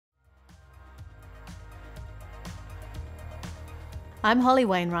I'm Holly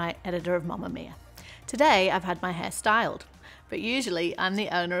Wainwright, editor of Mamma Mia. Today I've had my hair styled, but usually I'm the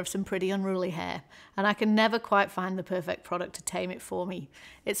owner of some pretty unruly hair, and I can never quite find the perfect product to tame it for me.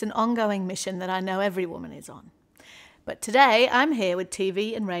 It's an ongoing mission that I know every woman is on. But today I'm here with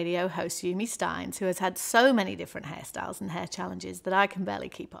TV and radio host Yumi Stynes, who has had so many different hairstyles and hair challenges that I can barely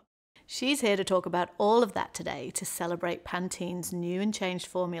keep up. She's here to talk about all of that today to celebrate Pantene's new and changed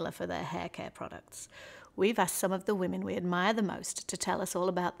formula for their hair care products. We've asked some of the women we admire the most to tell us all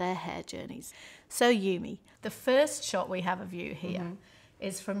about their hair journeys. So Yumi, the first shot we have of you here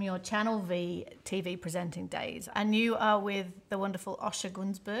is from your Channel V TV presenting days, and you are with the wonderful Osher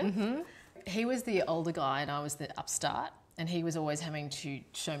Gunsberg. He was the older guy and I was the upstart, and he was always having to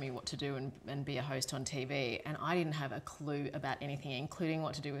show me what to do and be a host on TV, and I didn't have a clue about anything, including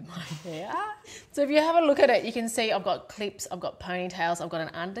what to do with my hair. So if you have a look at it, you can see I've got clips, I've got ponytails, I've got an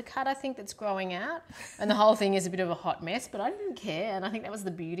undercut I think that's growing out, and the whole thing is a bit of a hot mess, but I didn't care, and I think that was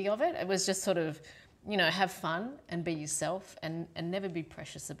the beauty of it. It was just sort of, you know, have fun and be yourself and never be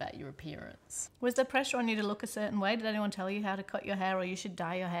precious about your appearance. Was there pressure on you to look a certain way? Did anyone tell you how to cut your hair, or you should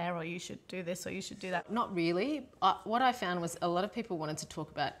dye your hair, or you should do this, or you should do that? Not really. What I found was a lot of people wanted to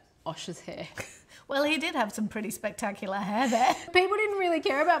talk about Osher's hair. Well, he did have some pretty spectacular hair there. People didn't really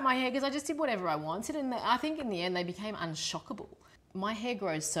care about my hair because I just did whatever I wanted, and I think in the end they became unshockable. My hair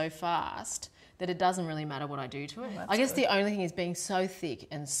grows so fast that it doesn't really matter what I do to it. I guess the only thing is being so thick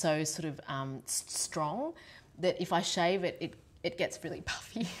and so sort of strong that if I shave it, it gets really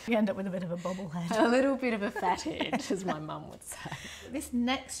puffy. You end up with a bit of a bobblehead. A little bit of a fat head, as my mum would say. This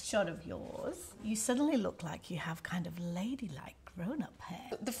next shot of yours, you suddenly look like you have kind of ladylike grown-up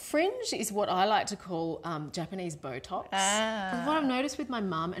hair. The fringe is what I like to call Japanese Botox. Because what I've noticed with my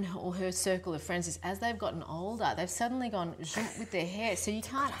mum and all her circle of friends is as they've gotten older, they've suddenly gone zoom with their hair, so you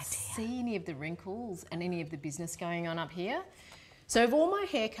can't see any of the wrinkles and any of the business going on up here. So of all my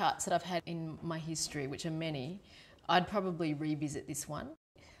haircuts that I've had in my history, which are many, I'd probably revisit this one.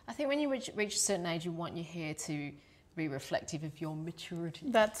 I think when you reach a certain age, you want your hair to be reflective of your maturity.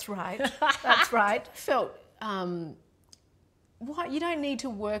 That's right. That's right. Felt, what, you don't need to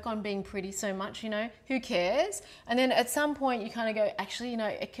work on being pretty so much, you know, who cares? And then at some point you kind of go, actually, you know,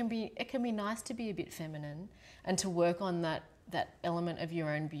 it can be nice to be a bit feminine and to work on that element of your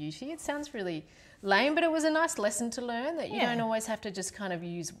own beauty. It sounds really lame, but it was a nice lesson to learn that you don't always have to just kind of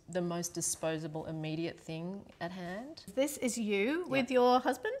use the most disposable immediate thing at hand. This is you with your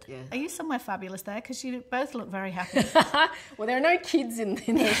husband? Yeah. Are you somewhere fabulous there? Because you both look very happy. Well, there are no kids in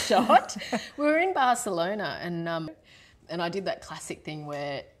the shot. We were in Barcelona, and I did that classic thing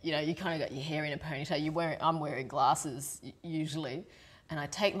where, you know, you kind of got your hair in a ponytail. I'm wearing glasses usually, and I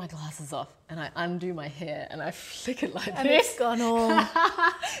take my glasses off and I undo my hair and I flick it like And this. it's gone all...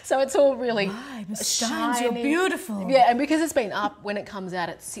 So it's all really Stynes, you're beautiful. Yeah, and because it's been up, when it comes out,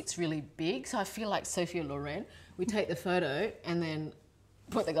 it sits really big. So I feel like Sophia Loren. We take the photo and then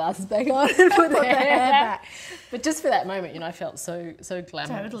put the glasses back on and put the hair back. But just for that moment, you know, I felt so glamorous.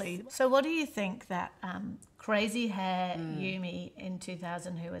 Totally. So what do you think that crazy hair Yumi in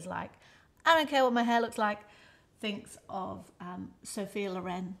 2000, who was like, I don't care what my hair looks like, thinks of Sophia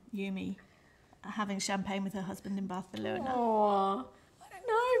Loren, Yumi, having champagne with her husband in Barcelona? Oh, I don't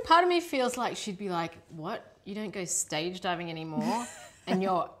know. Part of me feels like she'd be like, what? You don't go stage diving anymore? And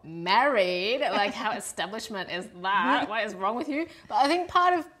you're married? Like, how establishment is that? What is wrong with you? But I think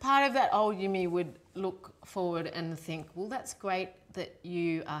part of that old Yumi would look forward and think, well, that's great that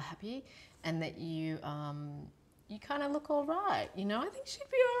you are happy and that you kind of look all right. You know, I think she'd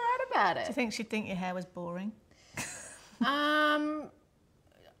be all right about it. Do you think she'd think your hair was boring?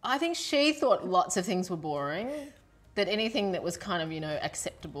 I think she thought lots of things were boring, that anything that was kind of, you know,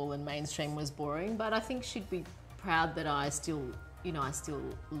 acceptable and mainstream was boring, but I think she'd be proud that I still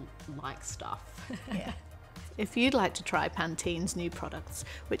like stuff. Yeah. If you'd like to try Pantene's new products,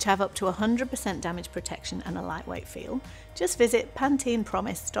 which have up to 100% damage protection and a lightweight feel, just visit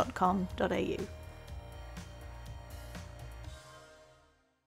pantenepromise.com.au.